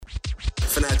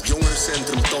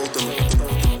Centrum Totum.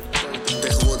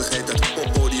 Tegenwoordig heet dat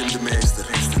poppodium de meester.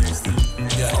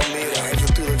 Ja, Almere heeft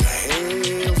natuurlijk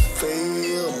heel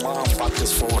veel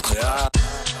motherfuckers voor. Ja.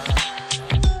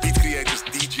 Beat creators,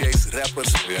 DJ's,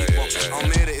 rappers, beatbox. Ja.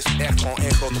 Almere is echt gewoon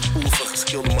één grote pool van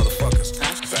geskilde motherfuckers.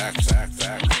 Fact.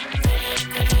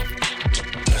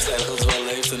 Als het ergens wel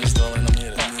leeft, dan is het al in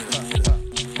Almere.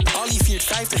 Ali viert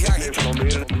 50 jaar hip.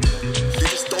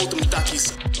 Dit is Totum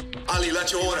Takkies. Ali, laat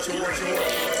je horen.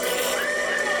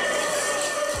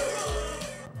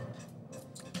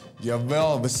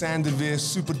 Jawel, we zijn er weer.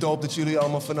 Super dope dat jullie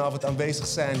allemaal vanavond aanwezig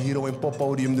zijn hier in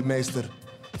Poppodium de Meester.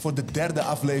 Voor de derde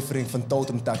aflevering van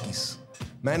Totum Takkies.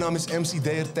 Mijn naam is MC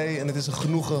DRT en het is een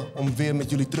genoegen om weer met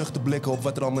jullie terug te blikken op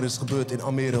wat er allemaal is gebeurd in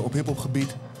Almere op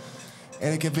hiphopgebied.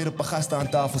 En ik heb weer een paar gasten aan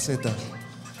tafel zitten.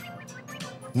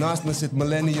 Naast me zit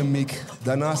Millennium Miek,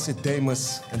 daarnaast zit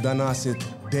Demis en daarnaast zit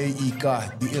D.I.K,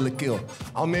 die ille kill.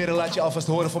 Almere, laat je alvast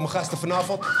horen voor mijn gasten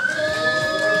vanavond.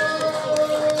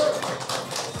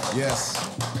 Yes.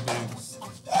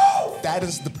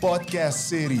 Tijdens de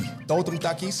podcastserie Totum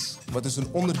Takkies, wat dus een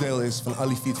onderdeel is van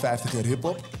Ali viert 50 jaar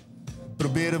hiphop,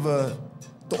 proberen we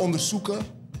te onderzoeken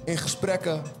in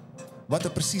gesprekken wat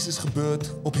er precies is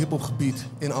gebeurd op hiphopgebied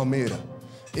in Almere.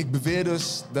 Ik beweer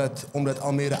dus dat omdat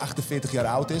Almere 48 jaar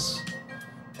oud is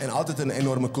en altijd een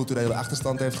enorme culturele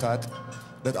achterstand heeft gehad,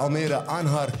 dat Almere aan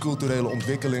haar culturele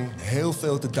ontwikkeling heel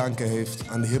veel te danken heeft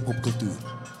aan de hiphopcultuur.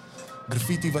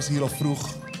 Graffiti was hier al vroeg,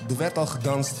 er werd al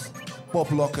gedanst,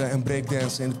 poplokken en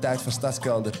breakdansen in de tijd van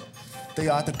Stadskelder,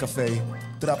 theatercafé,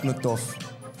 Trapnetof,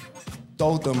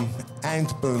 Totem,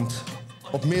 Eindpunt,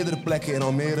 op meerdere plekken in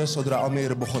Almere zodra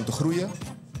Almere begon te groeien.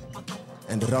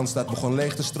 En de Randstad begon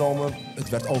leeg te stromen. Het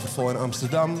werd overvol in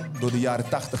Amsterdam. Door de jaren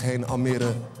 80 heen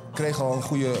Almere kreeg al een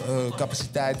goede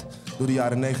capaciteit. Door de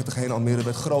jaren 90 heen Almere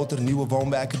werd groter. Nieuwe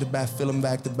woonwijken erbij,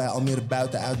 filmwijk erbij, Almere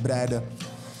buiten uitbreiden.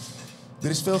 Er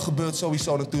is veel gebeurd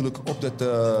sowieso natuurlijk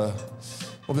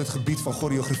op dit gebied van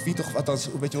choreografie. Toch, althans,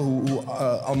 weet je wel, hoe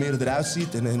Almere eruit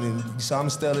ziet. En die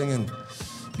samenstelling en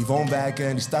die woonwijken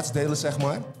en die stadsdelen, zeg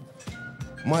maar.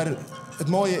 Maar het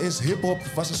mooie is, hiphop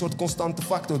was een soort constante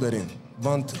factor daarin.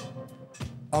 Want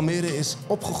Almere is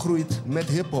opgegroeid met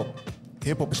hiphop.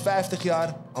 Hiphop is 50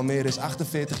 jaar, Almere is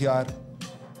 48 jaar.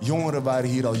 Jongeren waren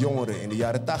hier al jongeren in de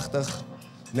jaren 80.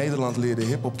 Nederland leerde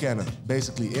hiphop kennen,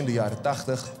 basically in de jaren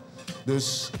 80.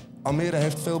 Dus Almere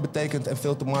heeft veel betekend en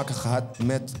veel te maken gehad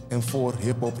met en voor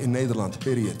hiphop in Nederland,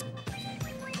 period.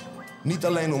 Niet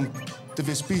alleen om te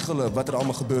weerspiegelen wat er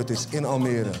allemaal gebeurd is in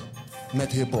Almere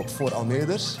met hiphop voor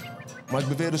Almeerders, maar ik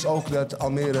beweer dus ook dat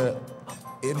Almere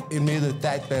in meerdere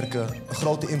tijdperken een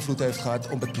grote invloed heeft gehad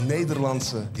op het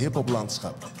Nederlandse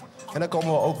hiphoplandschap. En daar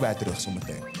komen we ook bij terug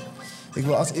zometeen. Ik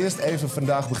wil als eerst even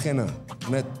vandaag beginnen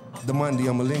met de man die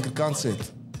aan mijn linkerkant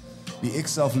zit. Die ik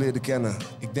zelf leerde kennen,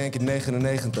 ik denk in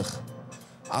 1999,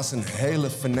 als een hele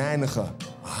venijnige,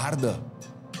 harde,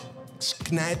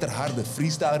 knijterharde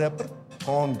freestyle rapper.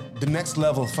 Gewoon the next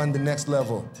level van the next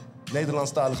level.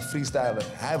 Nederlandstalige freestyler.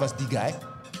 Hij was die guy.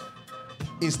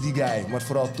 Is die guy, maar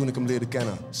vooral toen ik hem leerde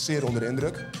kennen, zeer onder de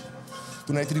indruk.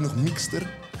 Toen heette hij nog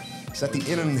Miekster. Zat hij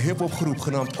in een hiphopgroep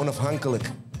genaamd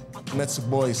Onafhankelijk. Met zijn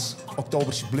boys,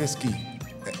 Oktobertje Blisky,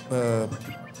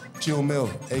 Chill Mill,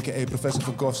 a.k.a. professor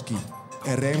Funkovski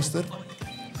en Reemster.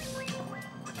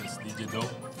 Dat is DJ Do.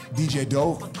 DJ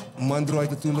Do, Mandroid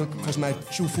natuurlijk, volgens mij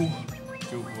Chufu.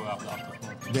 Chufu op de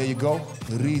achtergrond. There you go,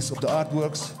 Reis op de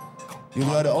artworks.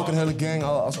 Jullie hadden ook een hele gang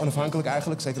als onafhankelijk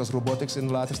eigenlijk, zeker als Robotics in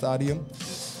een later stadium.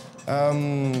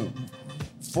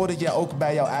 Voordat jij ook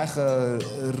bij jouw eigen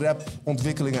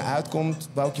rapontwikkelingen uitkomt,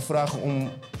 wou ik je vragen om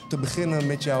te beginnen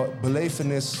met jouw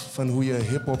belevenis van hoe je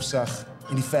hiphop zag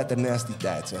in die fat en nasty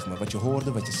tijd, zeg maar. Wat je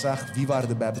hoorde, wat je zag, wie waren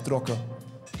erbij betrokken?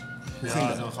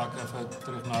 Ja, dan ga ik even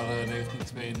terug naar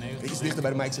 1992. Iets dichter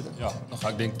bij de mic zitten? Ja, dan ga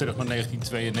ik denk terug naar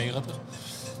 1992.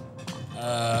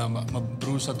 Mijn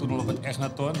broer zat toen al op het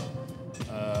Egnaton.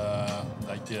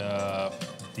 Dat je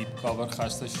deepcover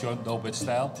gasten, short, dope met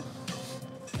stijl.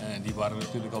 En die waren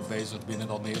natuurlijk al bezig binnen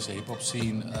de Almeerse hip-hop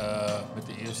scene met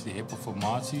de eerste hip-hop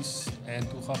formaties. En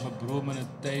toen gaf mijn broer me een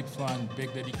tape van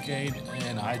Big Daddy Kane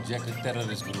en Hijack the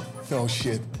Terrorist Group. Oh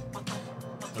shit.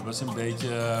 Dat was een beetje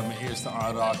mijn eerste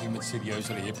aanraking met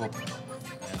serieuzere hip-hop.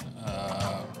 En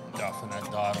ja,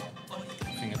 vanuit daar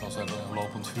ging het als een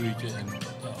lopend vuurtje en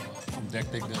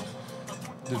ontdekte ik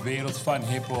de wereld van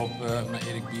hiphop, naar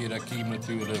D.I.K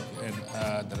natuurlijk en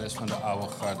de rest van de oude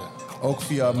garde. Ook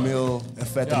via Mill en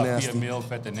Fat and Nasty? Ja, via Mill,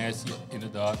 Fat and Nasty,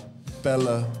 inderdaad.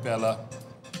 Pelle.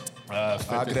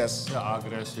 Agres. Ja,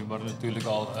 Agres. We waren natuurlijk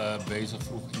al bezig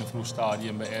in een vroeg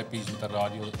stadium bij R.I.P met het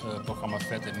radioprogramma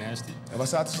Vet en Nasty. En waar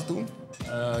zaten ze toen?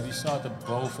 Die zaten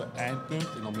boven Eindpunt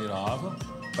in Almere Haven.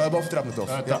 Boven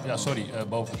Trappentof.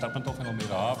 Boven Trappentof in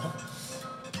Almere Haven.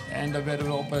 En daar werden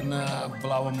we op een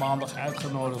blauwe maandag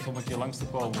uitgenodigd om een keer langs te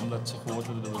komen, omdat ze gehoord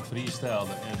hadden dat we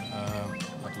freestylden. En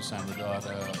toen zijn we daar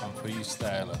gaan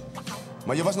freestylen.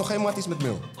 Maar je was nog geen matties met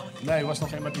Mil? Nee, ik was nog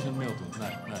geen matties met Mil toen. Nee.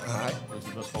 Dus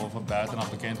het was gewoon van buitenaf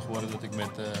bekend geworden dat ik met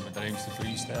Reis te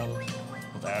freestylen.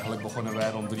 Want eigenlijk begonnen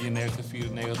wij om 93,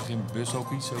 94 in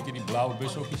bushokkies, weet je, die blauwe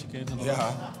bushokkies, je kent het nog?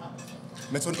 Ja.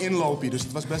 Met zo'n inloopje, dus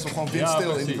het was best wel gewoon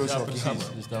windstil in die bushokkies. Ja,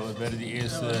 precies. Dus daar werden die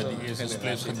eerste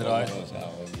splits gedraaid.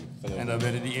 En daar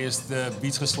werden die eerste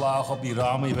beats geslagen op die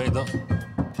ramen, je weet toch?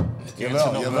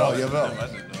 Jawel.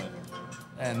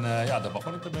 En daar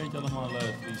begon het een beetje allemaal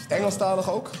freestyle.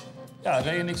 Engelstalig ook? Ja,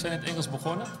 Ray en ik zijn in het Engels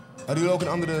begonnen. Hadden jullie ook een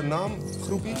andere naam,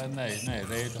 groepie? Nee,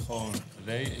 Ray heette gewoon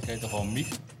Ray, ik heette gewoon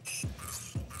Miek.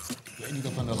 Ik weet niet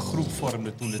of we een groep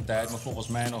vormden toen de tijd, maar volgens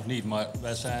mij nog niet. Maar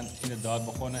wij zijn inderdaad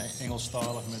begonnen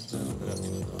Engelstalig met rap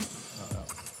inderdaad.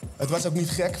 Het was ook niet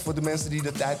gek voor de mensen die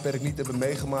dat tijdperk niet hebben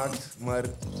meegemaakt. Maar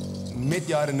mid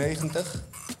jaren 90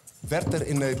 werd er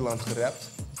in Nederland gerapt,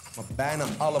 maar bijna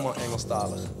allemaal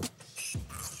Engelstalig.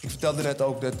 Ik vertelde net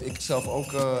ook dat ik zelf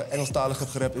ook Engelstalig heb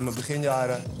gerapt in mijn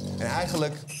beginjaren. En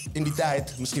eigenlijk in die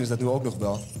tijd, misschien is dat nu ook nog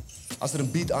wel, als er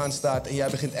een beat aanstaat en jij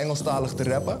begint Engelstalig te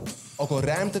rappen, ook al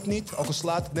rijmt het niet, ook al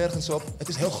slaat het nergens op, het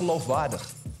is heel geloofwaardig.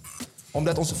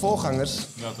 Omdat onze voorgangers,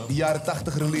 die jaren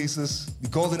 80 releases,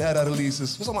 die Golden Era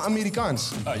releases, was allemaal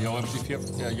Amerikaans. Ja, Yo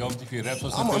MTV Raps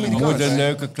was allemaal natuurlijk Amerikaans.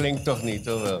 Moederneuken klinkt toch niet,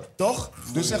 toch wel? Toch?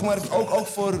 Dus zeg maar, ook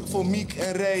voor Miek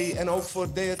en Ray en ook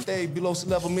voor DRT, Below the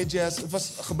Level, Mid-Jazz, het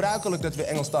was gebruikelijk dat we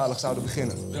Engelstalig zouden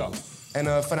beginnen. Ja.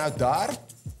 En vanuit daar,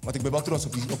 want ik ben wel trots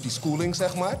op die schooling,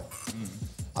 zeg maar.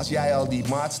 Als jij al die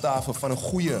maatstaven van een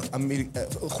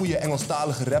goede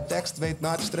Engelstalige raptekst weet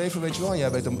na te streven, weet je wel. En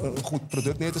jij weet een goed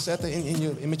product neer te zetten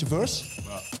met je verse.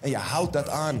 Ja. En je houdt dat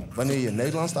aan wanneer je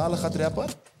Nederlandstalig gaat rappen.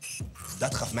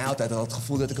 Dat gaf mij altijd al het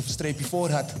gevoel dat ik een streepje voor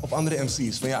had op andere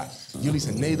MC's. Van ja, jullie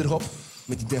zijn nederhop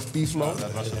met die Def P flow.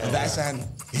 En wij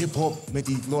zijn hiphop met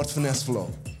die Lord Finesse flow.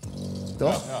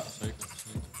 Toch? Ja, zeker.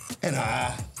 En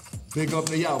big up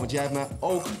naar jou, want jij hebt mij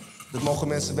ook... Dat mogen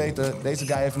mensen weten, deze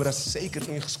guy heeft me daar zeker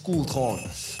in geschoold gewoon.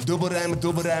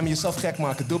 Dubbelrijmen, jezelf gek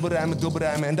maken,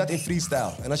 dubbelrijmen en dat in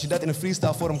freestyle. En als je dat in een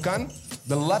freestyle vorm kan,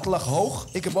 de lat lag hoog.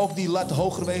 Ik heb ook die lat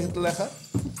hoger wegen te leggen.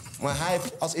 Maar hij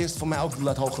heeft als eerste voor mij ook die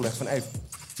lat hoog gelegd van hey,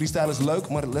 freestyle is leuk,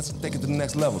 maar let's take it to the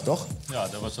next level, toch? Ja,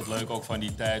 dat was het leuk ook van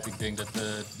die tijd. Ik denk dat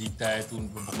die tijd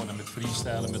toen we begonnen met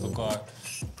freestylen met elkaar,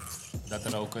 dat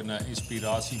er ook een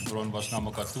inspiratiebron was naar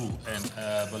elkaar toe. En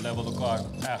we levelden elkaar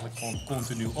eigenlijk gewoon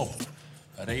continu op.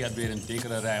 Ray had weer een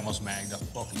dikkere rijm als mij. Ik dacht,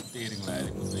 fucking teringleider,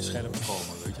 ik moet weer scherp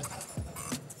komen, weet je.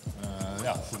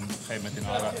 Toen op een gegeven moment in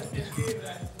R.I.P.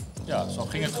 Ja, zo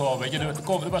ging het gewoon, weet je.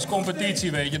 Er was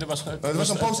competitie, weet je. Het was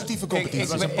een positieve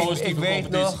competitie.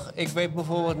 Ik weet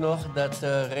bijvoorbeeld nog dat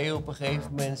Ray op een gegeven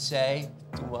moment zei,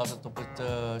 toen we altijd op het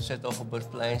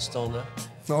Zetogenburgplein stonden.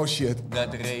 Oh shit.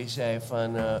 Dat Ray zei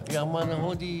van, ja man, dan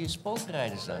hoor die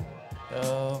spookrijders dan.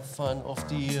 Of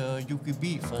die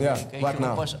UKB. Van, ja, kijk, wat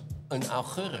nou? was een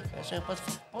augurk. Hij zegt, wat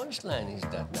voor punchline is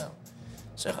dat nou?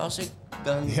 Zeg, als ik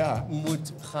dan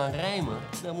moet gaan rijmen,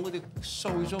 dan moet ik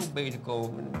sowieso beter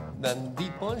komen dan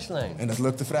die punchline. En dat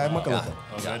lukte vrij makkelijk.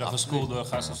 We werden geschoold door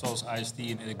gasten zoals Ice-T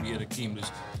en D.I.K.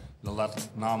 Dus de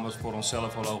naam was voor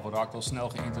onszelf al over. We raakten al snel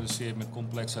geïnteresseerd met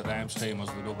complexe rijmschema's,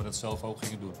 waardoor we dat zelf ook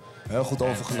gingen doen. Heel goed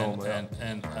overgenomen.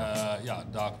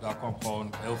 Daar kwam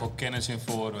gewoon heel veel kennis in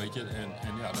voor, weet je.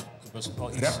 Dat was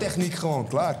wel iets... Raptechniek gewoon,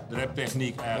 klaar. De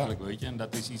raptechniek eigenlijk, weet je. En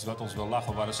dat is iets wat ons wel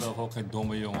lachen. We waren zelf ook geen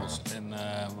domme jongens. En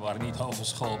we waren niet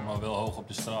hooggeschoold, maar wel hoog op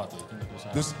de straat, weet je.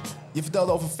 Dus je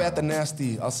vertelde over Vet en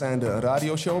Nasty als zijnde een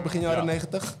radioshow begin jaren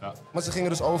 90. Ja. Maar ze gingen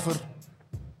dus over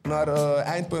naar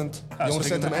Eindpunt,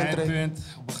 jongerencentrum Entree.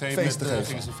 Op een gegeven moment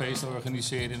gingen ze feesten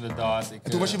organiseren, inderdaad.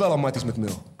 En toen was je wel al matties met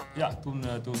Mil? Ja,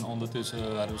 toen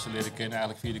ondertussen hadden we ze leren kennen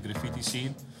eigenlijk via de graffiti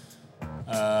scene.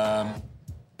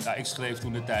 Ik schreef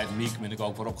toen de tijd Miek, ben ik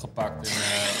ook voor opgepakt. En,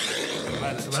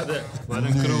 we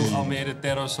hadden een crew, Almere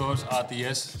Terror Source,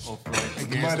 ATS. Of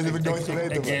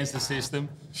Against the System.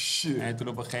 Shit. En toen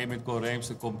op een gegeven moment kon Reis,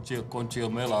 kon Chill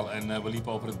Mill al. En we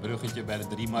liepen over het bruggetje bij de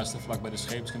Driemaster, vlak bij de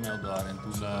Scheepsgemeld daar. En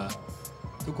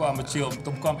toen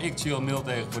kwam ik Chill Mill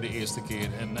tegen voor de eerste keer.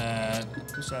 En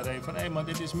toen zei hij van, hé man,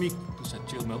 dit is Miek. Toen zei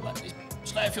Chill Mill,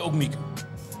 schrijf je ook Miek?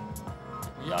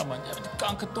 Ja man, de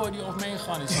kankertooi die over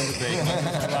meegegaan is van de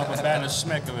beek. Ik laat me bijna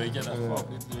smekken, weet je.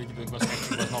 Ik was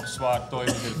nog zwaar tooi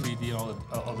met graffiti en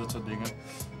al dat soort dingen.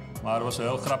 Maar het was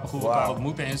heel grappig hoe we elkaar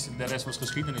ontmoetten en de rest was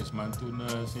geschiedenis. Maar toen,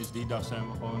 sinds die dag zijn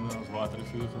we gewoon als water en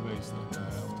vuur geweest.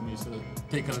 Of tenminste,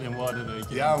 thicker in water, weet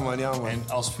je. Ja man, ja man. En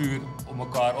als vuur om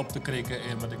elkaar op te krikken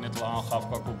en wat ik net al aangaf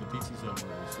qua competitie. Zeg maar.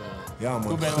 Dus, ja man,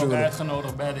 toen ben ik ook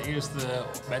uitgenodigd bij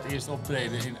het eerste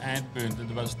optreden in Eindpunt. En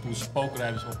dat was toen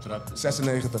Spookrijders optrad.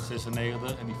 96.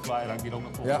 96 en die flyer hangt hier ook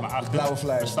nog volgens mij achter. Blauwe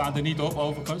flyer. We staan er niet op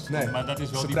overigens, nee, maar dat is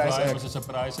wel die flyer, was een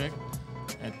surprise act.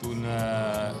 En toen,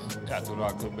 toen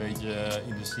raakte ik een beetje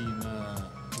in de scene,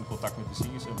 in contact met de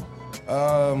scene, zeg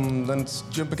maar. Dan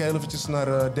jump ik heel eventjes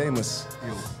naar Demis.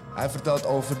 Hij vertelt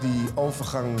over die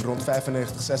overgang rond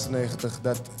 95, 96,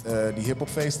 dat die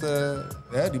hiphopfeesten,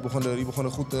 die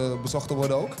begonnen goed bezocht te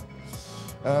worden ook.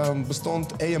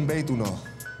 Bestond EMB toen al?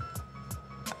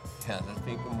 Ja, dat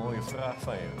vind ik een mooie vraag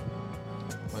van je.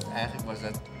 Want eigenlijk was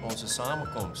dat onze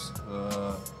samenkomst.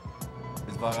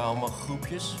 Het waren allemaal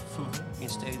groepjes vroeger in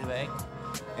Stedenwijk.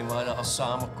 En we hadden als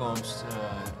samenkomst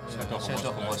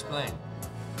Zuidoosterbosplein.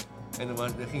 En dan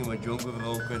gingen we jongen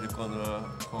roken, dan konden we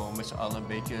gewoon met z'n allen een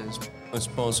beetje een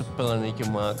sponsorplannetje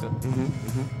maken.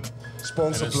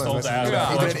 Sponsorplan.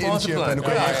 Ja, iedereen inchip en dan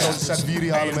kon je een grote zak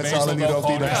bier halen met z'n allen die rookt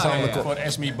die dan gezamenlijk op. Voor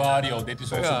SMI Barrio, dit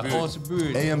is onze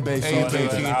buurt. EMB,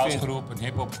 een housegroep, een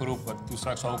hiphopgroep, wat toen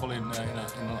straks ook al in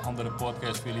een andere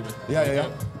podcast voor jullie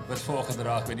werd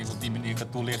voorgedragen. Ik weet niet of op die manier ik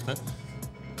dat toelichten.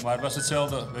 Maar het was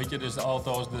hetzelfde, weet je, dus de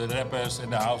alto's, de rappers en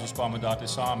de houses kwamen daar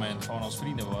samen en gewoon als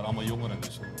vrienden, we waren allemaal jongeren.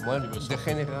 Dus, maar de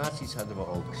generaties hadden we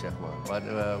ook, zeg maar. We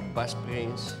hadden Bas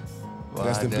Prins, we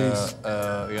Rest in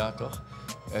hadden, ja toch,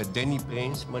 Danny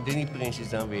Prins, maar Danny Prins is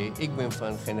dan weer, ik ben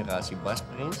van generatie Bas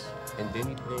Prins en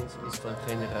Danny Prins is van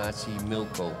generatie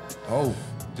Milko. Oh.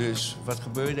 Dus wat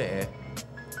gebeurde er?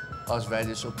 Als wij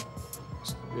dus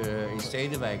in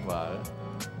Stedenwijk waren,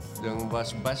 dan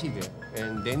was Bassie er.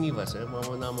 En Danny was er,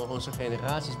 maar we namen onze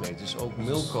generaties mee. Dus ook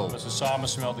Milko. Het was een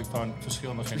samensmelting van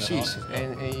verschillende generaties.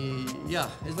 Precies. Ja.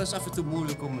 En het was af en toe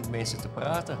moeilijk om met mensen te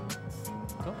praten.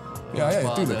 Toch?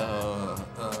 Ja, tuurlijk.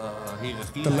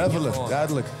 Hiërarchie. Te levelen,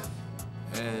 duidelijk.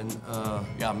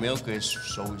 En Milko is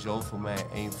sowieso voor mij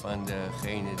een van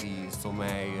degenen die voor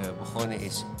mij begonnen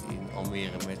is in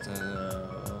Almere met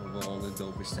een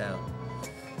dope stijl.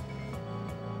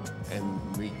 En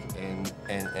Miek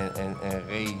en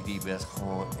Ray, die werd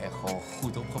echt gewoon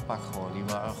goed opgepakt. Gewoon. Die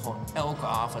waren gewoon elke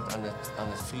avond aan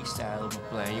het freestylen op het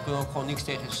plein. Je kon ook gewoon niks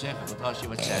tegen ze zeggen. Want als je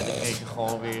wat zei, dan kreeg je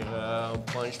gewoon weer een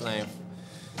punchline.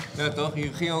 Ja toch?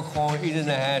 Je ging ook gewoon ieder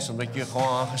naar huis, omdat je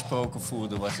gewoon aangesproken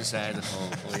voelde wat ze zeiden.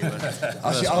 Gewoon.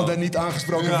 Als je al dan niet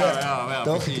aangesproken werd,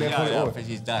 toch? Precies, je kreeg ja,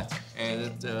 precies dat.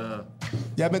 En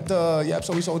jij hebt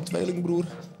sowieso een tweelingbroer,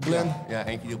 Glenn. Ja,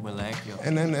 eentje die op mijn lijk, joh.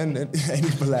 En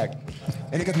eentje op mijn lijk.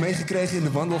 En ik had meegekregen in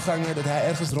de wandelgangen dat hij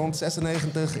ergens rond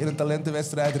 96 in een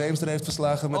talentenwedstrijd Reemster heeft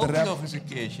verslagen met ook een rap. nog eens een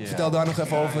keertje. Vertel daar nog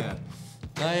even over. Ja.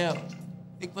 Nou ja,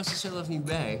 ik was er zelf niet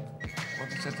bij,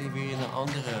 want ik zat hier weer in een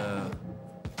andere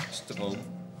stroom.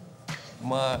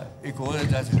 Maar ik hoorde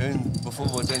dat hun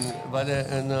bijvoorbeeld we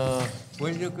hadden een, hoe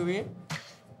heet het ook alweer?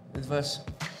 Het was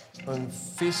een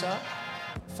vissa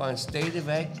van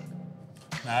Stedenwijk.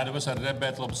 Nou, er was een rap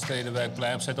battle op het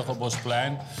Stedenwijkplein, op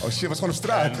Zuidoosterbosplein. Oh shit, was gewoon op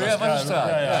straat? Ja, was op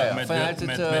straat.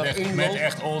 Ja. Met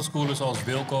echt oldschoolers zoals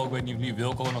Wilco, ik weet niet of jullie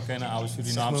Wilco nog kennen, oude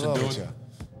Surinaamse dude.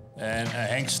 En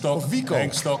Henk Stok. Of Wico.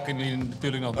 Henk Stok, en die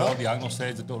natuurlijk nog wel, die hangt nog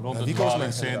steeds rond het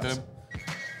Dwalingscentrum.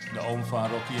 De oom van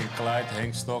Rocky en Clyde,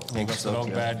 Henk Stok, die was er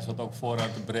ook bij, die zat ook vooraan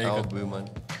te breken. Oh, buurman.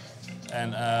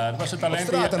 En er was een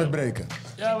talentenjacht. Straat aan het breken?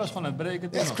 Ja, het was gewoon aan het breken.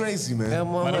 That's crazy, man. Ja,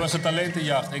 maar er was een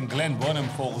talentenjacht en Glenn won hem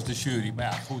volgens de jury. Maar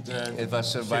ja, goed. Het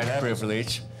was white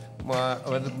privilege. Maar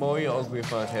wat het mooie ook weer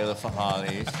van het hele verhaal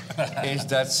is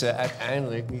dat ze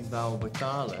uiteindelijk niet wouden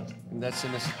betalen. En dat ze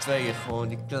met z'n tweeën gewoon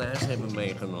die kleins hebben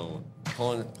meegenomen.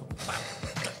 Gewoon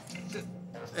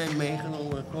en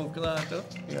meegenomen, gewoon klaar toch?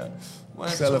 Ja.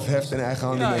 Zelf heft in eigen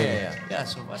handen nemen. Ja,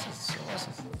 zo was het.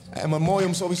 En maar mooi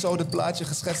om sowieso dat plaatje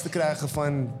geschetst te krijgen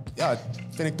van, ja,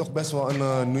 vind ik toch best wel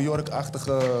een New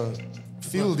York-achtige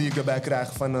feel die ik erbij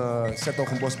krijg van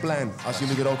Zuidoosterbosplein. Als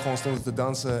jullie er ook gewoon stonden te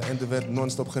dansen en er werd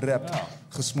non-stop gerapt,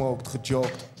 gesmoked,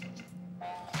 gejoked.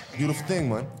 Beautiful thing,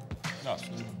 man. Ja,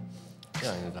 absoluut.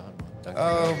 Ja,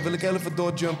 inderdaad. Wil ik heel even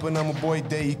doorjumpen naar mijn boy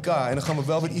D.I.K. En dan gaan we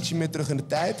wel weer ietsje meer terug in de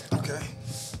tijd. Oké.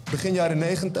 Begin jaren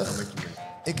 90.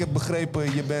 Ik heb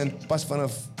begrepen, je bent pas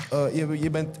vanaf... je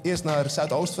bent eerst naar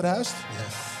Zuidoost verhuisd.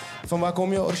 Yes. Van waar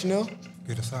kom je origineel?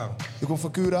 Curaçao. Je komt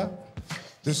van Cura.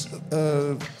 Dus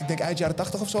ik denk eind jaren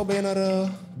 80 of zo ben je naar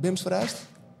Bims verhuisd?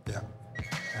 Ja,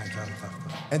 eind jaren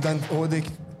 80. En dan hoorde ik,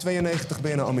 92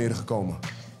 ben je naar Almere gekomen.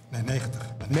 Nee, 90.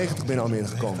 90 ben je naar Almere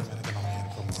gekomen. 90 ben ik in Almere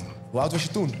gekomen. Hoe oud was je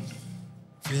toen?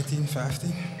 14,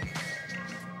 15.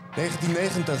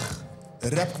 1990.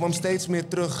 Rap kwam steeds meer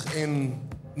terug in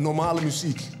normale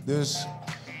muziek. Dus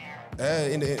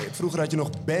vroeger had je nog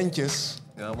bandjes.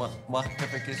 Ja, mag ik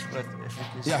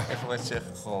even wat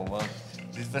zeggen gewoon, want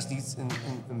dit was niet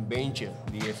een beentje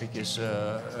die eventjes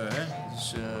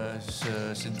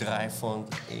zijn draai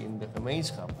vond in de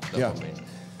gemeenschap op dat moment.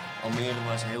 Almere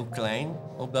was heel klein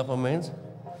op dat moment.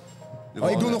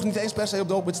 Ik doe nog niet eens per se op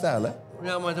de open stijl, hè?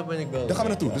 Ja, maar daar ben ik wel. Daar gaan we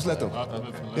naartoe, dus let op.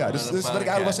 Ja, dus wat ik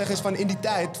eigenlijk wil zeggen is van in die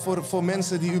tijd, voor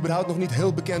mensen die überhaupt nog niet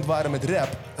heel bekend waren met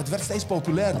rap, het werd steeds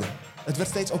populairder. Het werd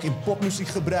steeds ook in popmuziek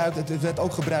gebruikt, het werd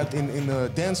ook gebruikt in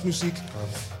dancemuziek.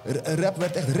 Rap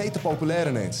werd echt rete populair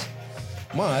ineens.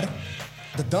 Maar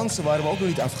de dansen waren we ook nog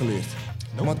niet afgeleerd.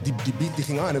 Want die beat die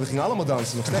ging aan en we gingen allemaal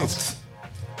dansen nog steeds.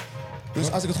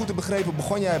 Dus als ik het goed heb begrepen,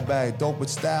 begon jij bij Dope with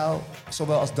Style,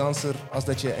 zowel als danser als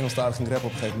dat je Engelstalig ging rappen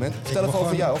op een gegeven moment. Vertel even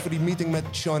over jou, over die meeting met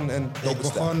Sean en Dope with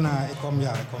Style. Ik kwam in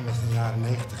de jaren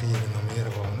 90 hier in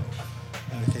Almere wonen.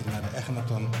 En ik ging naar de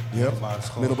Egnaton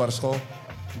middelbare school.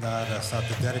 Daar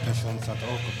zaten Derek en Sean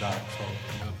ook op daar op school.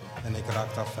 En ik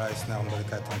raakte al vrij snel, omdat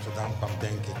ik uit Amsterdam kwam,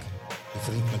 denk ik, een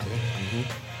vriend met hun.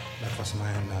 Dat was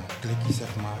mijn klikkie,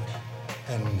 zeg maar.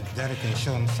 En Derek en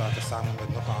Sean zaten samen met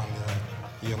nog een andere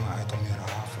jongen uit Almere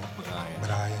Haven,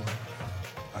 Brian.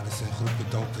 Dat is een groepje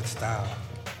Dope with Style.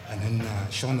 En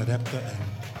Sean rapte en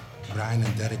Brian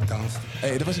en Derek dansten.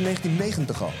 Hé, dat was in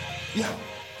 1990 al? Ja,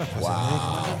 dat was in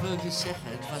 1990. Dat wil ik dus zeggen,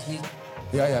 het was niet...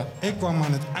 Ja. Ik kwam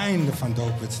aan het einde van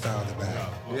Dope with Style erbij.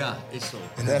 Ja, is zo.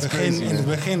 In het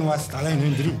begin was het alleen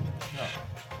hun drie. Ja.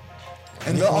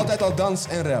 En wel altijd al dans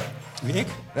en rap? Wie, ik?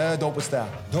 Dope with Style.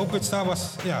 Dope with Style was,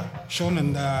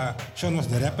 Sean was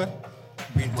de rapper.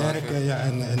 Derek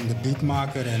en de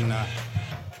beatmaker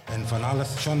en van alles.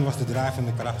 Sean was de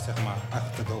drijvende kracht, zeg maar,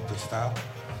 achter Dope with Style.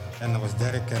 En dan was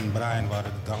Derek en Brian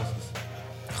waren de dansers.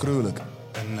 Gruwelijk.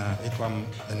 En ik kwam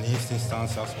in eerste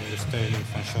instantie als ondersteuning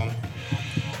van Sean.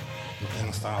 Met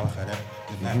Engelstalige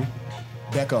rap.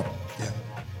 Backup. Ja.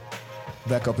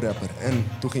 Backup rapper. En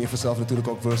toen ging je vanzelf natuurlijk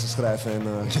ook verses schrijven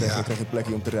en kreeg je een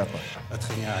plekje om te rappen.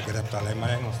 Ik rapte alleen maar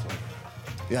Engels toen.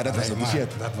 Ja, dat was de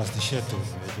shit. Dat was de shit toen,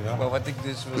 weet je wel. Maar wat ik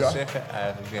dus wil zeggen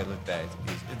eigenlijk de hele tijd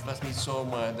is, het was niet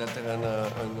zomaar dat er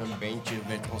een bandje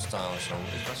werd ontstaan of zo.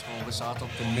 Het was gewoon, we zaten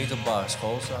op de middelbare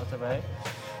school, zaten wij.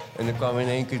 En dan kwam in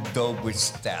één keer Dope with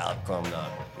Style kwam daar.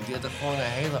 Die hadden gewoon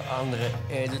een hele andere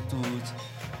attitude.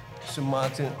 Ze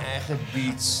maakten hun eigen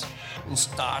beats, een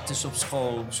status op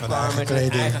school. Ze kwamen met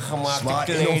hun eigen gemaakte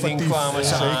kleding, kwamen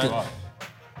ze aan.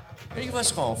 Weet je,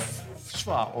 was gewoon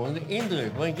zwaar onder de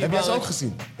indruk. Want je heb jij ze ook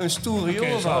gezien? Een stoere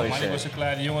jongen wou je maar ik zeggen. was een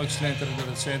kleine jongen, ik slenterde door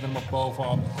het centrum op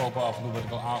Koophaven, wat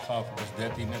ik al aangaf. Ik was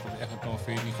 13, net op echt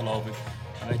een 14 geloof ik.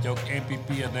 En dat je ook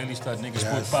MPP uit Nelly staat, Niggas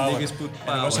Put Power.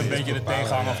 En dat was een beetje de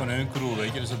tegenhanger van hun crew,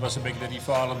 weet je. Dus het was een beetje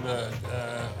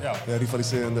de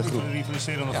rivaliserende groep.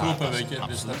 Rivaliserende groepen, weet je.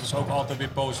 Dus dat is ook altijd weer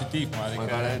positief. Maar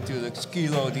we hadden natuurlijk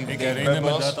Skilo die ik herinner me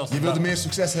dat als... Je wilde meer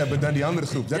succes hebben dan die andere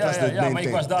groep. Dat was de ja, maar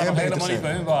ik was daar nog helemaal niet bij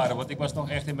hun. hun waren. Want ik was nog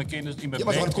echt in mijn kinders... Je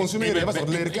was aan het consumeren, je was aan het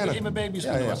leren kennen. In mijn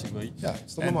babyschoenen was ik, weet je. Ja,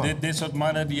 is toch en normaal. dit soort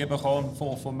mannen, die hebben gewoon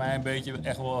voor mij een beetje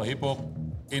echt wel hiphop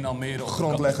in Almere...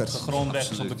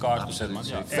 Grondleggers op de kaart gezet, man.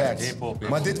 Facts.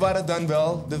 Maar dit waren dan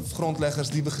wel de grondleggers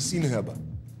die we gezien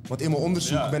hebben. Want in mijn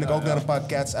onderzoek ben ik ook naar een paar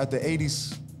cats uit de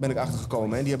 90's ben ik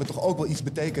achtergekomen. En die hebben toch ook wel iets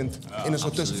betekend in een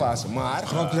soort tussenfase. Maar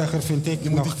grondlegger vind ik je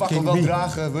moet die fakkel wel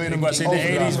dragen. Wil je hem in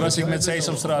de 80's was ik met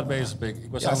Sesamstraat bezig. Ik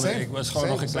was gewoon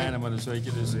nog een same. kleiner, maar dus weet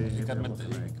je. Dus op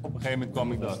een gegeven moment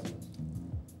kwam ik daar.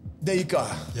 D.I.K.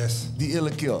 Yes. Die ille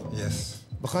kill. Yes.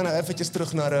 We gaan nou eventjes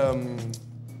terug naar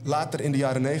later in de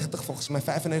jaren 90, volgens mij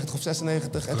 95 of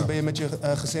 96. En toen ben je met je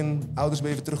gezin, ouders,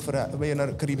 ben je naar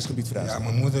het Caribisch gebied verhuisd. Ja,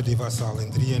 mijn moeder die was al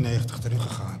in 93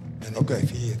 teruggegaan. En ik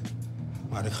bleef hier.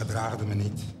 Maar ik gedraagde me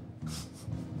niet.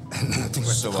 En toen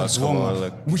werd ik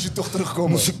gedwongen. Moest je toch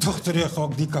terugkomen? Moest ik toch terug,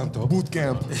 ook die kant op.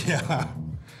 Bootcamp. Ja.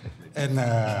 En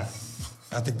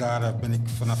ben ik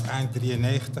vanaf eind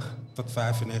 93 tot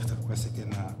 95 was ik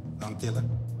in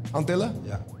Antillen. Antillen?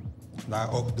 Ja.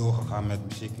 Daar ook doorgegaan met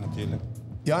muziek natuurlijk.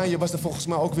 Ja, en je was er volgens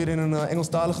mij ook weer in een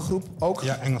Engelstalige groep, ook?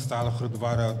 Ja, Engelstalige groep. Er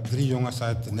waren 3 jongens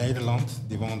uit Nederland.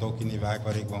 Die woonden ook in die wijk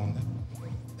waar ik woonde.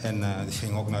 En die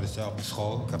gingen ook naar dezelfde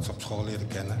school. Ik heb ze op school leren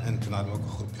kennen. En toen hadden we ook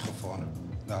een groepje gevormd.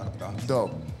 Daar op de Antillen.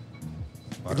 Dope.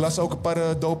 Ik las ook een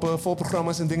paar dope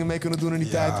voorprogramma's en dingen mee kunnen doen in die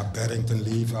tijd. Ja, Barrington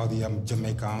Leaf, al die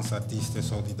Jamaicaanse artiesten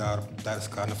zo, die daar tijdens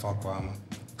carnaval kwamen.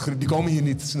 Die komen hier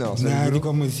niet snel. Nee,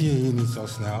 die zie je hier niet zo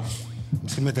snel.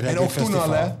 Misschien met de En reggae ook toen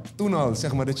festival. al, hè? Toen al,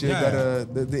 zeg maar, dat je Ja, daar ja.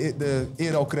 de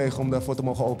eer al kreeg om daarvoor te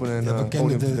mogen openen en Ja, we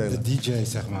podium te kenden de delen. DJ,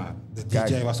 zeg maar. De Kijk.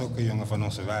 DJ was ook een jongen van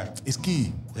onze wijk. Is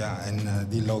key. Ja, en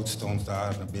die loodste ons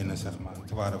daar naar binnen, zeg maar.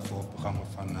 Toen waren we voor het programma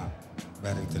van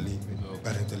Barrington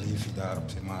Levy daar op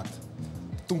Sint Maarten.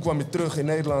 Toen kwam je terug in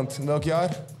Nederland. In welk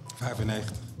jaar?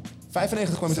 95.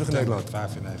 95 kwam je terug in Nederland.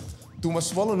 95. Toen was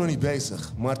Zwolle nog niet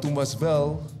bezig, maar toen was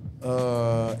wel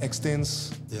Extins,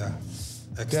 Ja.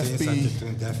 Def Extens P, had je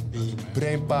toen, Def P.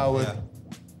 Brainpower, Ja.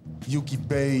 Yuki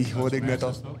B, hoorde ik net al.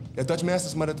 Masters toch? Ja, Dutch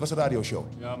Masters, maar dat was een radioshow.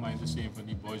 Ja, maar in de zin van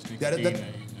die boys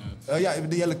Ja, ja,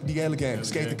 die hele gang.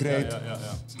 Skater Great,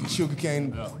 Sugarcane,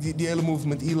 Ja. die hele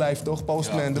movement, E-Life toch,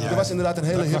 Postman. Ja. Er was inderdaad een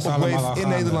hele Dat was hip-hop allemaal al wave in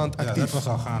gaande. Nederland Ja, actief. dat was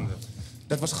al gaande.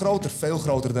 Dat was groter, veel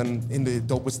groter dan in de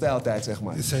dope stijltijd, zeg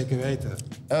maar. Zeker weten.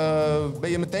 Ben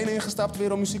je meteen ingestapt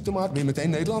weer om muziek te maken? Ben je meteen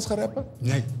Nederlands gaan rappen?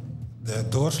 Nee, de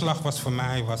doorslag was voor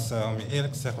mij, om je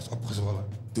eerlijk te zeggen, was opgezwollen.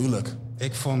 Tuurlijk.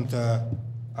 Ik vond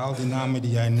al die namen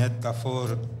die jij net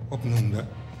daarvoor opnoemde,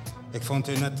 ik vond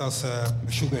hun net als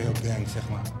Sugar Hill Gang, zeg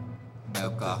maar. Bij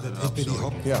elkaar. Dat hippie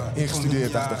hop. Ja,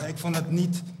 ingestudeerd, dacht ik. Ik vond het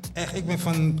niet echt. Ik ben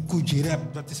van Coogee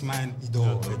Rap, dat is mijn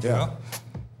idool, weet je Ja. wel.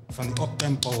 Van die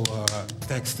optempo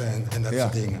teksten en dat Ja.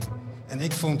 soort dingen. En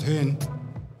ik vond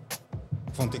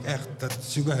ik echt dat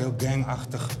Sugar Hill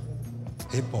Gang-achtig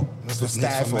hip-hop. Dat was niks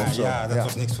stijf voor mij. of zo. Ja, dat Ja.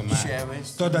 was niks voor mij.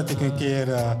 Sherry's. Totdat ik een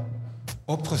keer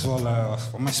opgezwollen was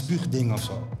voor mijn spuugding of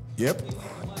zo. Yep.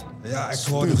 Ja, ik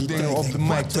hoorde die Spuugdingen tekst. op Ik de denk,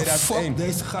 mic what the 2001. fuck,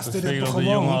 deze gasten rappen Vervelende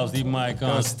jongen gewoon. als die mic aan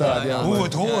Ja, staat. ja, Hoe man.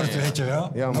 het hoort, Ja, ja. weet je wel.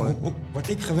 Ja, Maar man. wat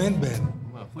ik gewend ben.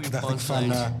 Maar goede Dacht ik van,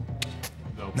 punchlines.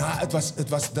 Nou, het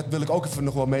was, dat wil ik ook even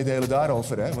nog wel meedelen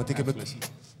daarover, hè. Want ik heb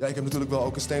natuurlijk wel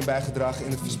ook een steen bijgedragen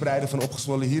in het verspreiden van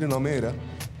opgezwollen hier in Almere.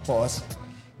 Pause.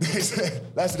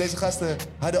 Deze gasten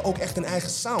hadden ook echt een eigen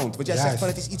sound. Want jij Juist. zegt van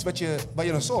het is iets waar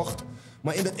je naar zocht.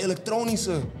 Maar in dat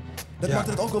elektronische, dat Ja.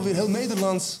 maakte het ook wel weer heel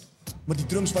Nederlands. Maar die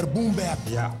drums waren boom bap.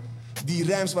 Ja. Die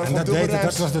rijms waren En gewoon dat deed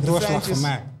dubbelrijms. het, dat was de doorslag refreintjes, voor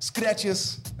mij.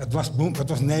 Scratches. Het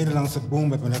was Nederlandse boom,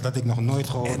 dat had ik nog nooit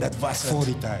gehoord En dat was het. voor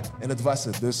die tijd. En dat was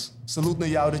het. Dus salut naar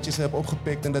jou dat je ze hebt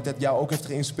opgepikt en dat het jou ook heeft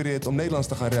geïnspireerd om Nederlands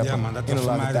te gaan rappen. Ja man, dat in was een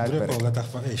voor later mij de tijdperk. druppel. Dat dacht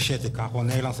van, hey shit, ik kan gewoon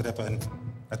Nederlands rappen. En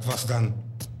het was dan,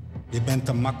 je bent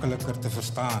te makkelijker te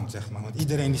verstaan, zeg maar. Want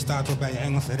iedereen die staat wel bij je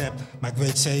Engelse rap. Maar ik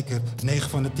weet zeker, 9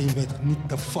 van de 10 weet niet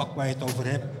de fuck waar je het over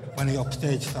hebt. Wanneer je op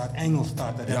stage staat, Engels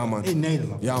staat te rappen Ja, man. in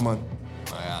Nederland. Ja man.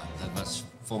 Nou ja, dat was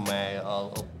voor mij al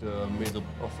op de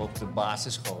op de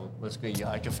basisschool. Was ik een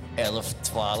jaartje of 11,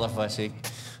 12 was ik.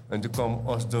 En toen kwam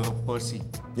Osdorp Possie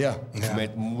Ja. Ja.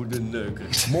 met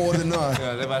moederneukers. Moordenaar.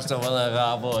 Ja, dat was toch wel een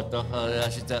raar woord, toch?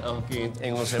 Als je het dan ook een keer in het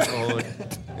Engels hebt gehoord.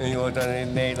 En je hoort dan in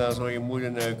het Nederlands hoor je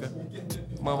moederneuken.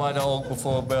 Maar we hadden ook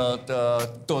bijvoorbeeld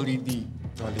Tolly D.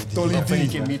 Tolly Dat vind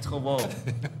D. ik niet gewoon.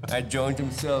 Hij joint hem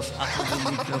zelfs achter de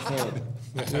microfoon.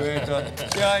 Je weet wel.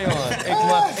 Ja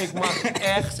jongen, ik mag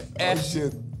echt. Oh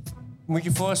shit. Moet je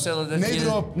je voorstellen dat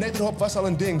Nederhop was al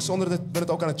een ding, zonder dat we het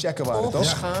ook aan het checken waren, toch?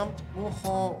 ongeschaamd,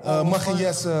 gewoon Mag geen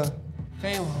jessen,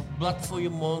 geen blad voor je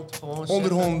mond, gewoon zeggen.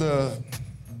 onderhonden,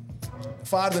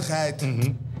 vaardigheid,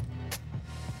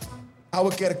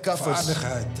 oude kerkkaffers.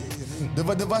 Vaardigheid.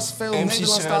 Er was veel MC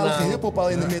Nederlandstalige Serrano. hiphop al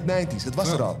in de mid-90's. Het was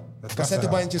er al. Dat was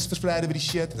Cassettebandjes verspreiden we die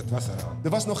shit. Dat was er al. Er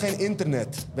was nog geen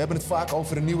internet. We hebben het vaak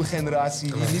over een nieuwe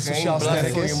generatie die niet Geen sociaal blad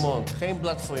sterk voor je is. mond, geen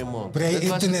blad voor je mond.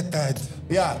 Pre-internettijd.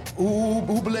 Ja,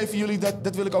 hoe beleven jullie dat?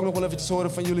 Dat wil ik ook nog wel eventjes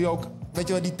horen van jullie ook. Weet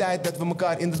je wel, die tijd dat we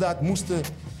elkaar inderdaad moesten,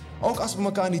 ook als we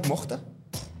elkaar niet mochten,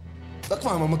 dan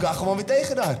kwamen we elkaar gewoon weer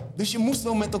tegen daar. Dus je moest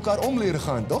wel met elkaar om leren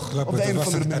gaan, toch? Klopt, Op de een of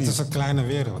andere het manier. is een kleine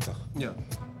wereld, toch? Ja.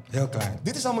 Heel klein.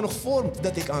 Dit is allemaal nog voor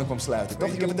dat ik aan kwam sluiten, toch?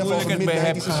 Weet Ik je heb het hoe even over moeilijk ik het mee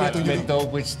heb mid-90's shit gehad toen jullie... met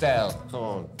dope with style,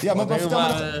 gewoon. Ja, maar Want vertel me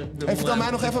nog, de hey, vertel mij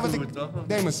nog even wat crew, ik... toch?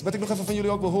 Demis, wat ik nog even van jullie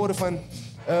ook wil horen van...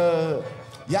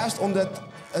 juist omdat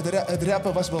het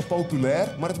rappen was wel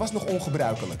populair, maar het was nog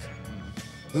ongebruikelijk.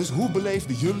 Dus hoe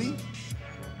beleefden jullie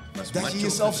dat je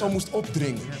jezelf zo moest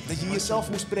opdringen? Dat je jezelf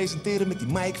moest presenteren met die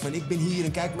mic van ik ben hier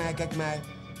en kijk mij.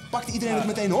 Pakte iedereen het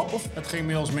meteen op? Of? Het ging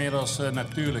bij ons meer als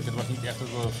natuurlijk. Het was niet echt dat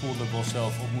we voelden dat we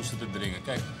onszelf op moesten te dringen.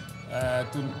 Kijk,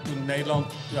 toen Nederland...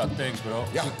 Ja, thanks bro.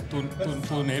 Ja.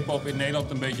 Toen hiphop in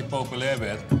Nederland een beetje populair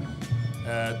werd...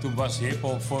 toen was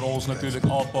hiphop voor ons natuurlijk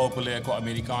al populair qua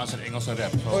Amerikaanse en Engelse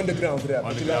rap. Zo. Underground rap,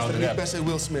 want je Underground luisterde niet rap. per se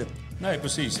Will Smith. Nee,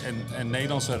 precies. En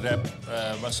Nederlandse rap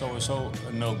was sowieso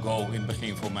een no-go in het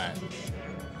begin voor mij.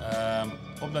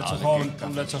 Omdat ze gewoon...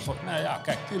 Nou ja,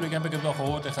 kijk, tuurlijk heb ik het wel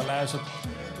gehoord en geluisterd.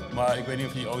 Maar ik weet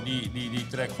niet of die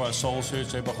track van Soul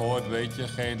Search hebben gehoord, weet je.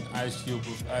 Geen Ice Cube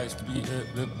of Ice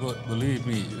Believe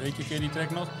Me. Weet je, ken je die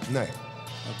track nog? Nee.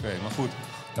 Oké, maar goed.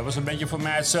 Dat was een beetje voor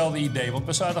mij hetzelfde idee. Want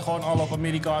we zaten gewoon al op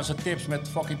Amerikaanse tips met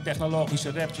fucking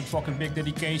technologische raps en fucking big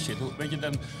dedication shit. Weet je,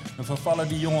 dan vervallen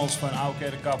die jongens van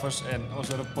oude kappers en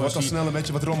onze Wordt al portie. snel een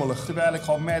beetje wat rommelig. Terwijl ik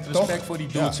gewoon met respect Toch? voor die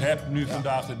dudes Ja. heb nu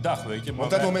vandaag de dag, weet je. Maar Op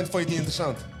dat wij- moment vond je het niet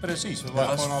interessant. Precies, we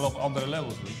waren gewoon al op andere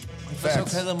levels. Weet je. Het was ook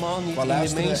helemaal niet Qua in de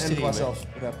luisteren en mainstream. qua hè. zelf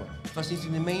rappen. Het was niet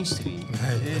in de mainstream.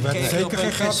 Nee, er werd Kreeg je zeker op een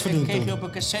geen geld cas- verdiend Kreeg je toen. op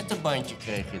een cassettebandje,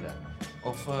 kreeg je dat.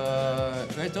 Of,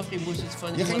 weet je toch, je moest iets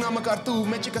van... Je ging naar elkaar toe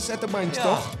met je cassettebandje,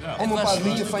 toch? Ja. Om een Het paar was-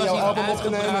 liedjes het van was jouw niet album op te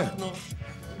nemen. uitgebracht nog.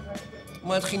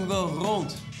 Maar het ging wel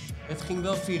rond. Het ging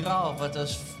wel viraal. Wat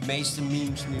als de meeste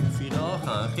memes nu viraal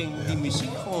gaan, ging die muziek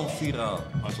gewoon viraal.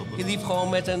 Je liep gewoon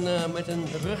met een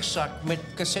rugzak met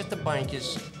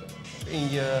cassettebandjes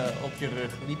op je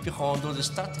rug. Liep je gewoon door de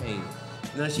stad heen.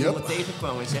 En als je Yup. iemand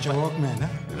tegenkwam en zei Je Walkman,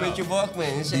 hè? met je Walkman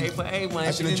en zei van, hé man,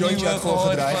 Als je heb een de jointje nieuwe had gewoon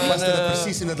gehoord gedraaid, van, was het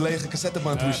precies in het lege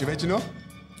cassettebandhoesje, weet je nog?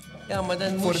 Ja, maar dan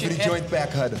Voordat moest we je die echt... joint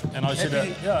pack hadden. En als je, Heb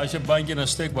je- als je bandje een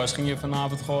stuk was, ging je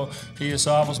vanavond gewoon, ging je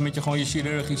s'avonds met je gewoon je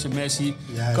chirurgische messie,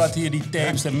 Juist. kat hier die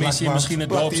tapes, dan mis je Plakband. misschien het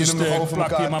Plakte doopste je hem nog stuk, over plak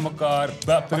je hem elkaar. aan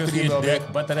elkaar, terug die in wel je weer.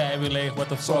 dek, batterij weer leeg, wat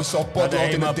de fuck. Sowieso potlood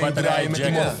in het ding draaien met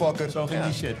die motherfucker. Zo ging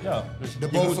die shit, ja. Dus De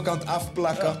je moet- bovenkant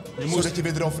afplakken, je moest- zodat je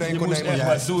weer eroverheen je kon moest nemen. echt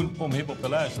Juist. wat doen om hiphop te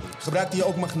luisteren. Gebruikte je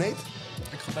ook magneet?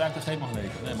 Ik gebruikte geen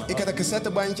magneten. Nee, maar Ik had een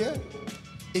cassettebandje.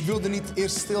 Ik wilde niet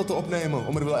eerst stilte opnemen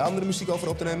om er wel andere muziek over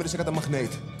op te nemen, dus ik had een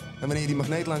magneet. En wanneer je die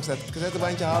magneet langs dat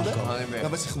cassettebandje haalde, dan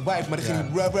was hij gewiped, maar dan ging het...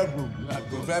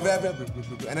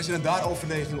 En als je dan daar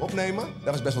overheen ging opnemen,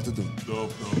 dat was best wel te doen.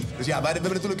 Dus ja, we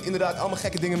hebben natuurlijk inderdaad allemaal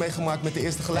gekke dingen meegemaakt met de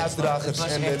eerste geluidsdragers. Het was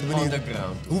En echt de manier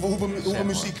underground. hoe we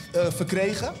muziek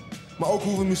verkregen, maar ook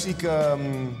hoe we muziek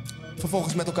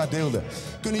vervolgens met elkaar deelden.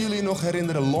 Kunnen jullie je nog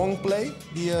herinneren Longplay,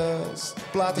 die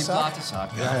platenzaak? Die platenzaak,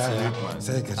 Ja, absoluut, man.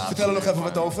 zeker. Vertel er nog even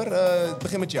wat over.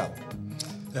 Begin met jou.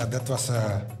 Ja, dat was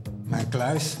mijn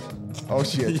kluis. Oh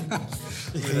shit.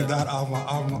 Ik ging daar al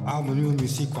mijn nieuwe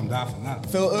muziek kwam daar vandaan.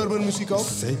 Veel urban muziek ook?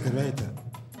 Zeker weten.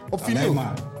 Op Alleen vinyl?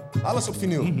 maar. Alles op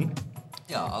vinyl?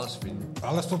 Ja, alles vinyl.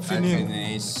 Alles op Ik vinyl. vind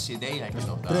ineens CD had je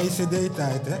nog daar.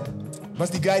 Pre-CD-tijd, hè? Was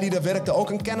die guy die daar werkte ook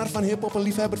een kenner van hiphop, een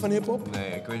liefhebber van hiphop? Nee,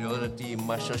 ik weet wel dat die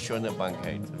Marshall Schonenbank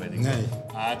heet. Dat weet ik Nee.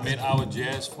 hij had meer oude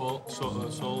jazz,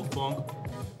 soul, funk,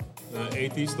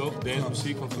 80's toch? Deze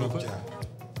muziek van vroeger. Klopt, ja.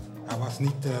 Hij was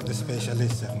niet de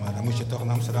specialist, zeg maar. Dan moest je toch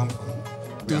naar Amsterdam komen.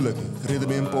 Tuurlijk. Rhythm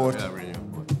Import, Ja, Ready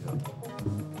Import, ja.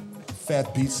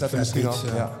 Fat Beats zat er Fat misschien Beats, al.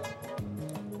 ja. Ja.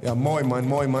 Ja, mooi man,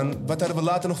 mooi man. Wat hadden we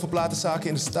later nog voor platenzaken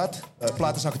in de stad?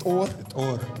 Platenzaak Het Oor. Het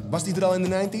oor. Was die er al in de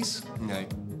 90's? Nee.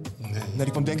 Nee. Nee,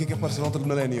 die kwam denk ik echt pas rond het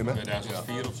millennium, hè?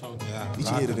 2004 of zo. Ja, Ietsje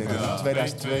later. eerder denk ik. Ja,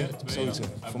 2002, twee, zoiets. ja. hè.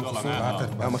 Hij Voor heeft mijn wel gevoel. lang Later.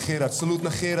 Ja, maar Gerard, salut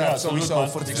naar Gerard Ja, salut, sowieso man.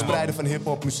 voor het Ja. verspreiden van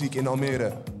hiphopmuziek in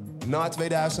Almere. Na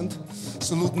 2000.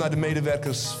 Salut naar de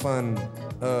medewerkers van,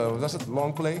 wat was het?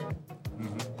 Longplay?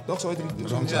 Toch zo heet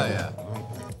het? Ja, ja.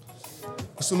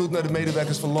 Salut naar de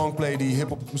medewerkers van Longplay die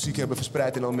hiphopmuziek hebben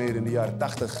verspreid in Almere in de jaren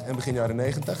 80 en begin jaren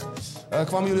 90.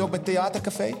 Kwamen jullie ook bij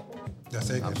Theatercafé?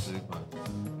 Jazeker. Absoluut, man.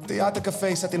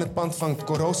 Theatercafé zat in het pand van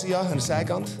Corrosia aan de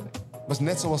zijkant. Was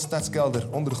net zoals Stadskelder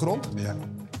onder de grond. Ja.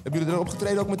 Hebben jullie er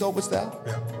opgetreden ook met Open Stijl?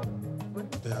 Ja.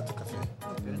 Theatercafé.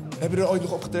 Hebben jullie er ooit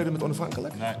nog opgetreden met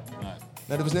Onafhankelijk? Nee.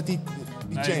 Nee, dat was net die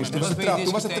Nee, change. maar Dat was de dat trap. was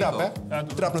Toen was het bij trap, hè? discotheek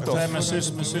Ja, Trap naar toen zei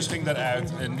tof. mijn zus ging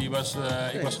daaruit en die was,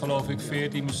 ik was geloof ik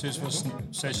 14, mijn zus was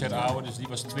 6 jaar ouder, dus die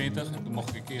was 20. En toen mocht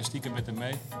ik een keer stiekem met hem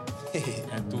mee.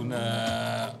 En toen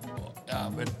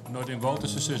werd Noordin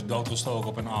Woters zijn zus doodgestoken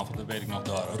op een avond, dat weet ik nog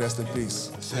daar. Rest in peace.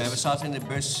 Nee, we zaten in de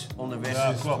bus onderweg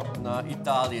Ja, klopt. naar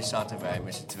Italië zaten wij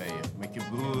met z'n tweeën. Met je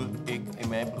broer, ik en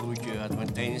mijn broertje hadden we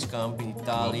een tenniskamp in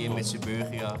Italië met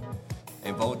Suburbia.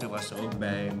 En Wouter was er ook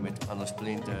bij met Anna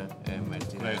Splinter en met...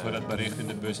 Toen kregen we dat bericht in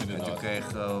de bus En toen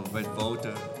inderdaad. werd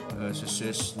Wouter zijn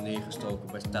zus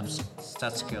neergestoken bij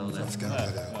Stadskelder.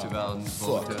 Terwijl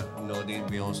Wouter Noordin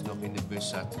bij ons nog in de bus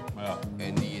zat. Maar ja.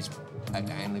 En die is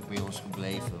uiteindelijk bij ons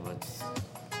gebleven. Wat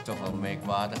toch wel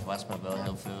merkwaardig was, maar wel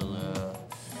heel veel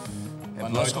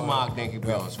heeft nooit losgemaakt, denk ik,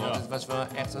 bij ons. Want Ja. het was wel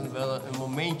echt wel een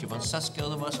momentje. Want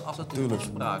Stadskelder was altijd een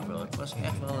opspraak wel. Het was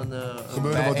echt wel een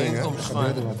Gebeurde wat dingen, hè? bijeenkomst van...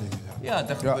 Gebeurde wat dingen, ja. Ja,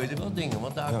 daar gebeurden wel dingen.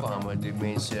 Want daar kwamen de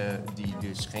mensen die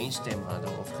dus geen stem hadden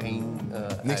of geen...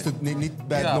 Niet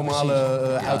bij het Ja, normale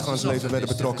precies. Ja, ze uitgaansleven zochten werden dus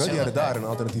de betrokken. Die hadden daar een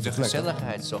gezelligheid. alternatieve De plek.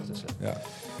 gezelligheid zochten ze. Ja.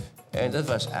 En dat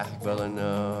was eigenlijk wel een,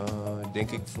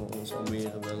 denk ik voor ons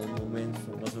Almere wel een moment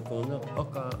wat we konden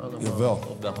elkaar allemaal Jawel.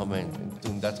 op dat moment. En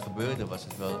toen dat gebeurde was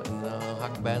het wel een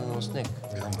hak bijna in ons nek.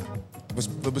 Ja, man.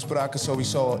 We bespraken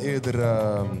sowieso al eerder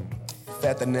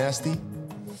Fat and Nasty.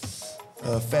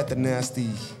 Fat and Nasty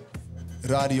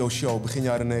radioshow begin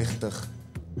jaren 90.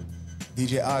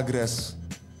 DJ Agres,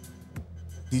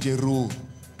 DJ Roel,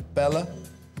 Pelle.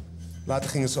 Later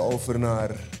gingen ze over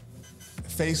naar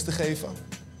feesten geven.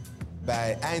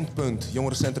 Bij Eindpunt,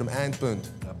 jongerencentrum Eindpunt.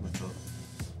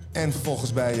 En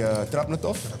vervolgens bij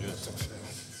Trapnetov.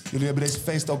 Jullie hebben deze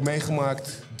feesten ook meegemaakt.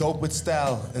 Dope with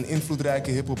Style, een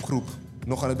invloedrijke hiphopgroep.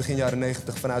 Nog aan het begin jaren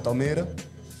 90 vanuit Almere.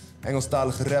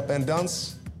 Engelstalige rap en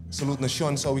dans. Salut naar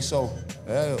Sean sowieso,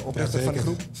 oprichter van de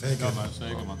groep. Zeker. Ja, maar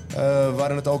zeker, man. We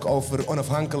hadden het ook over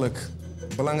onafhankelijk,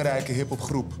 belangrijke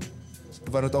hiphopgroep.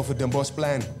 We hadden het over Den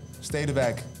Boschplein,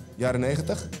 Stedenwijk, jaren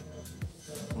 90.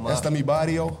 Estami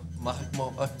Barrio. Mag ik me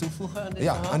wat toevoegen aan dit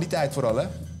Ja, verhaal? aan die tijd vooral, hè?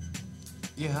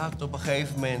 Je had op een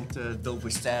gegeven moment dope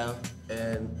stijl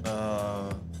en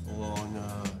gewoon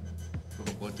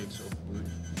robotics op.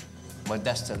 Maar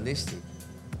dat stylistiek.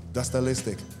 Dat is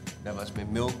stylistic. Dat was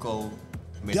met Milko,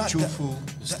 met Ja, Chufu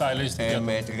Stylist. en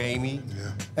met Remy.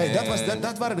 Hey,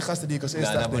 dat waren de gasten die ik als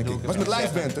eerste dat dacht, denk bedoel ik. ik. Was met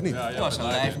liveband, of niet? Ja, Het was een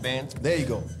live band. There you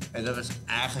go. En dat was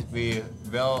eigenlijk weer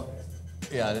wel...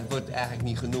 Ja, dat wordt eigenlijk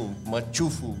niet genoemd. Maar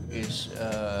Chufu is...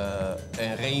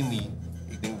 en Remy,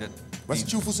 ik denk dat... Was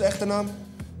Chufu's echte naam?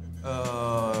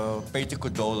 Peter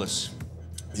Cordolis.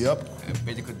 Yup.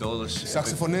 Peter Cordolis.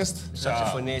 Saxofonist.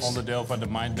 Saxofonist. Onderdeel van de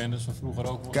Mindbenders van vroeger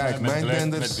ook. volgens Kijk, mij.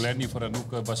 Mindbenders. Met Glennie voor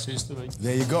Anouk, bassisten, weet je.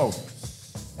 There you go.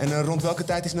 En rond welke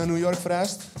tijd is hij naar New York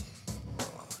verhuisd?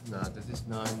 Nou, dat is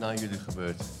na jullie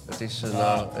gebeurd. Dat is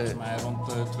Volgens mij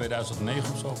rond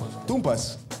 2009 of zo was het. Toen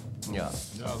pas. ja.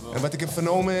 Ja, wel. En wat ik heb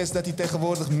vernomen is dat hij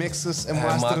tegenwoordig mixes en Hij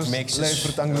maakt masters mixes,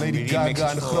 levert aan Lady remixes Gaga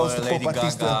en de voor grootste Lady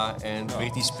popartiesten. Gaga en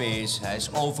Britney Spears. Hij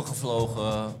is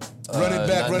overgevlogen. Run it back,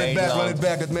 naar run it back, Nederland. run it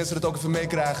back. Dat mensen het ook even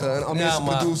meekrijgen. Een Almeerse Ja,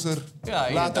 maar- producer. Ja, Later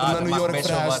inderdaad, naar er New mag York best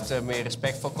wel verhuisd. wat meer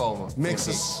respect voor komen. Mixes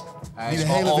vind ik. Hij die is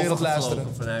de hele gewoon wereld overgevlogen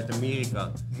luisteren. vanuit Amerika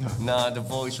naar The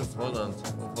Voice of Holland.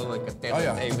 Ik heb Oh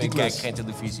ja, even, die ik kijk klus. geen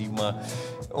televisie, maar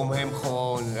om hem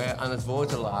gewoon aan het woord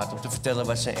te laten, om te vertellen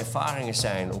wat zijn ervaringen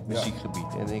zijn op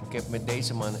muziekgebied. En ik heb met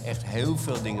deze man echt heel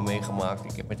veel dingen meegemaakt.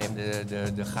 Ik heb met hem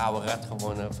de Gouden Rat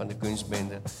gewonnen van de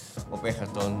kunstbende op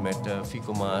Egerton met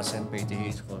Fico Maas en Peter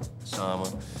Heerschot samen.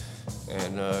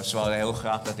 En ze wilden heel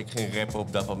graag dat ik ging rappen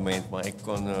op dat moment, maar ik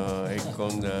kon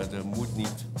de moed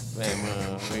niet nemen.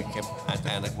 Ik heb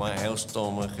uiteindelijk maar een heel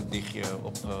stom gedichtje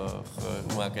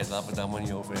opgemaakt. Laten we het daar maar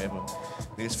niet over hebben.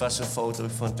 Er is vast een foto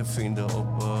van te vinden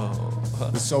op...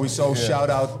 Dus sowieso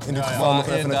shout-out in dit geval nog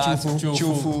even naar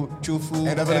Chufu. Chufu.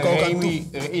 En dat wil ik ook aan Remy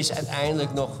is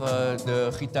uiteindelijk nog de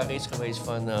gitarist geweest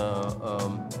van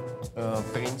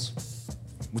Prince.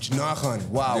 Moet je nagaan,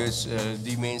 wauw. Dus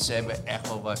die mensen hebben echt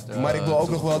wel wat... Maar ik wil ook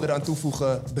nog wel eraan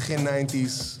toevoegen, begin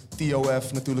 90's,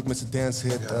 TOF natuurlijk met zijn dance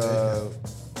hit.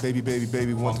 Baby, baby, baby,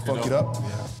 we want to fuck it up.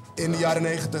 In de jaren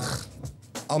 90,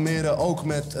 Almere ook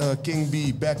met King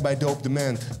B, Back by Dope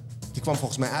Demand. Die kwam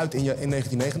volgens mij uit in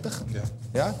 1990. Ja.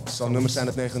 Ja? Zo'n nummer zijn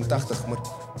het 89, maar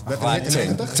werd een hit in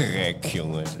 90? Trek,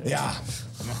 jongens. Ja.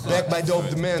 Back by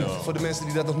Dope Demand, voor de mensen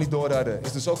die dat nog niet door hadden,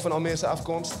 is dus ook van Almeerse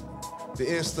afkomst. De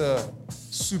eerste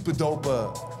superdope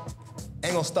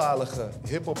Engelstalige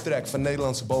hip-hop track van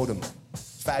Nederlandse bodem.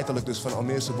 Feitelijk dus van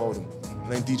Almeerse bodem.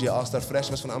 Alleen DJ All-Star Fresh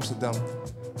was van Amsterdam.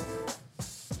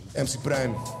 MC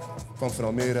Prime kwam van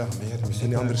Almere. En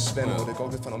die andere Sven hoorde ik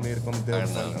ook net van Almere, kwam een deel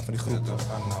van die groep.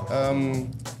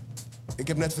 Ik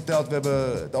heb net verteld, we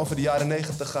hebben het over de jaren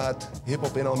 90 gehad,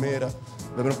 hip-hop in Almere.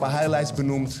 We hebben een paar highlights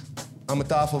benoemd. Aan mijn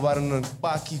tafel waren een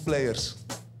paar key players.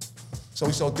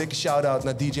 Sowieso een dikke shout-out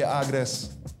naar DJ Agres,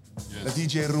 naar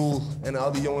DJ Rule en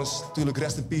al die jongens. Natuurlijk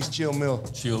rest in peace, Chill Mill.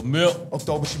 Chill Mill.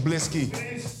 Oktober Bliski.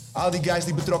 Al die guys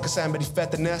die betrokken zijn bij die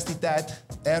vette nasty tijd.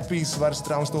 R.I.P's waren ze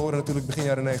trouwens te horen natuurlijk begin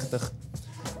jaren 90.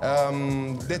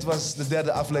 Dit was de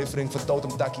derde aflevering van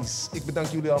Totum Takkies. Ik bedank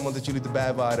jullie allemaal dat jullie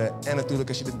erbij waren. En natuurlijk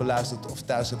als je dit beluistert of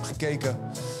thuis hebt gekeken.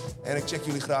 En ik check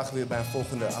jullie graag weer bij een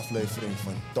volgende aflevering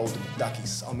van Totum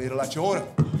Takkies. Almere, laat je horen.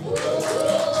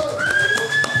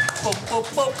 Pop, pop,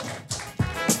 pop.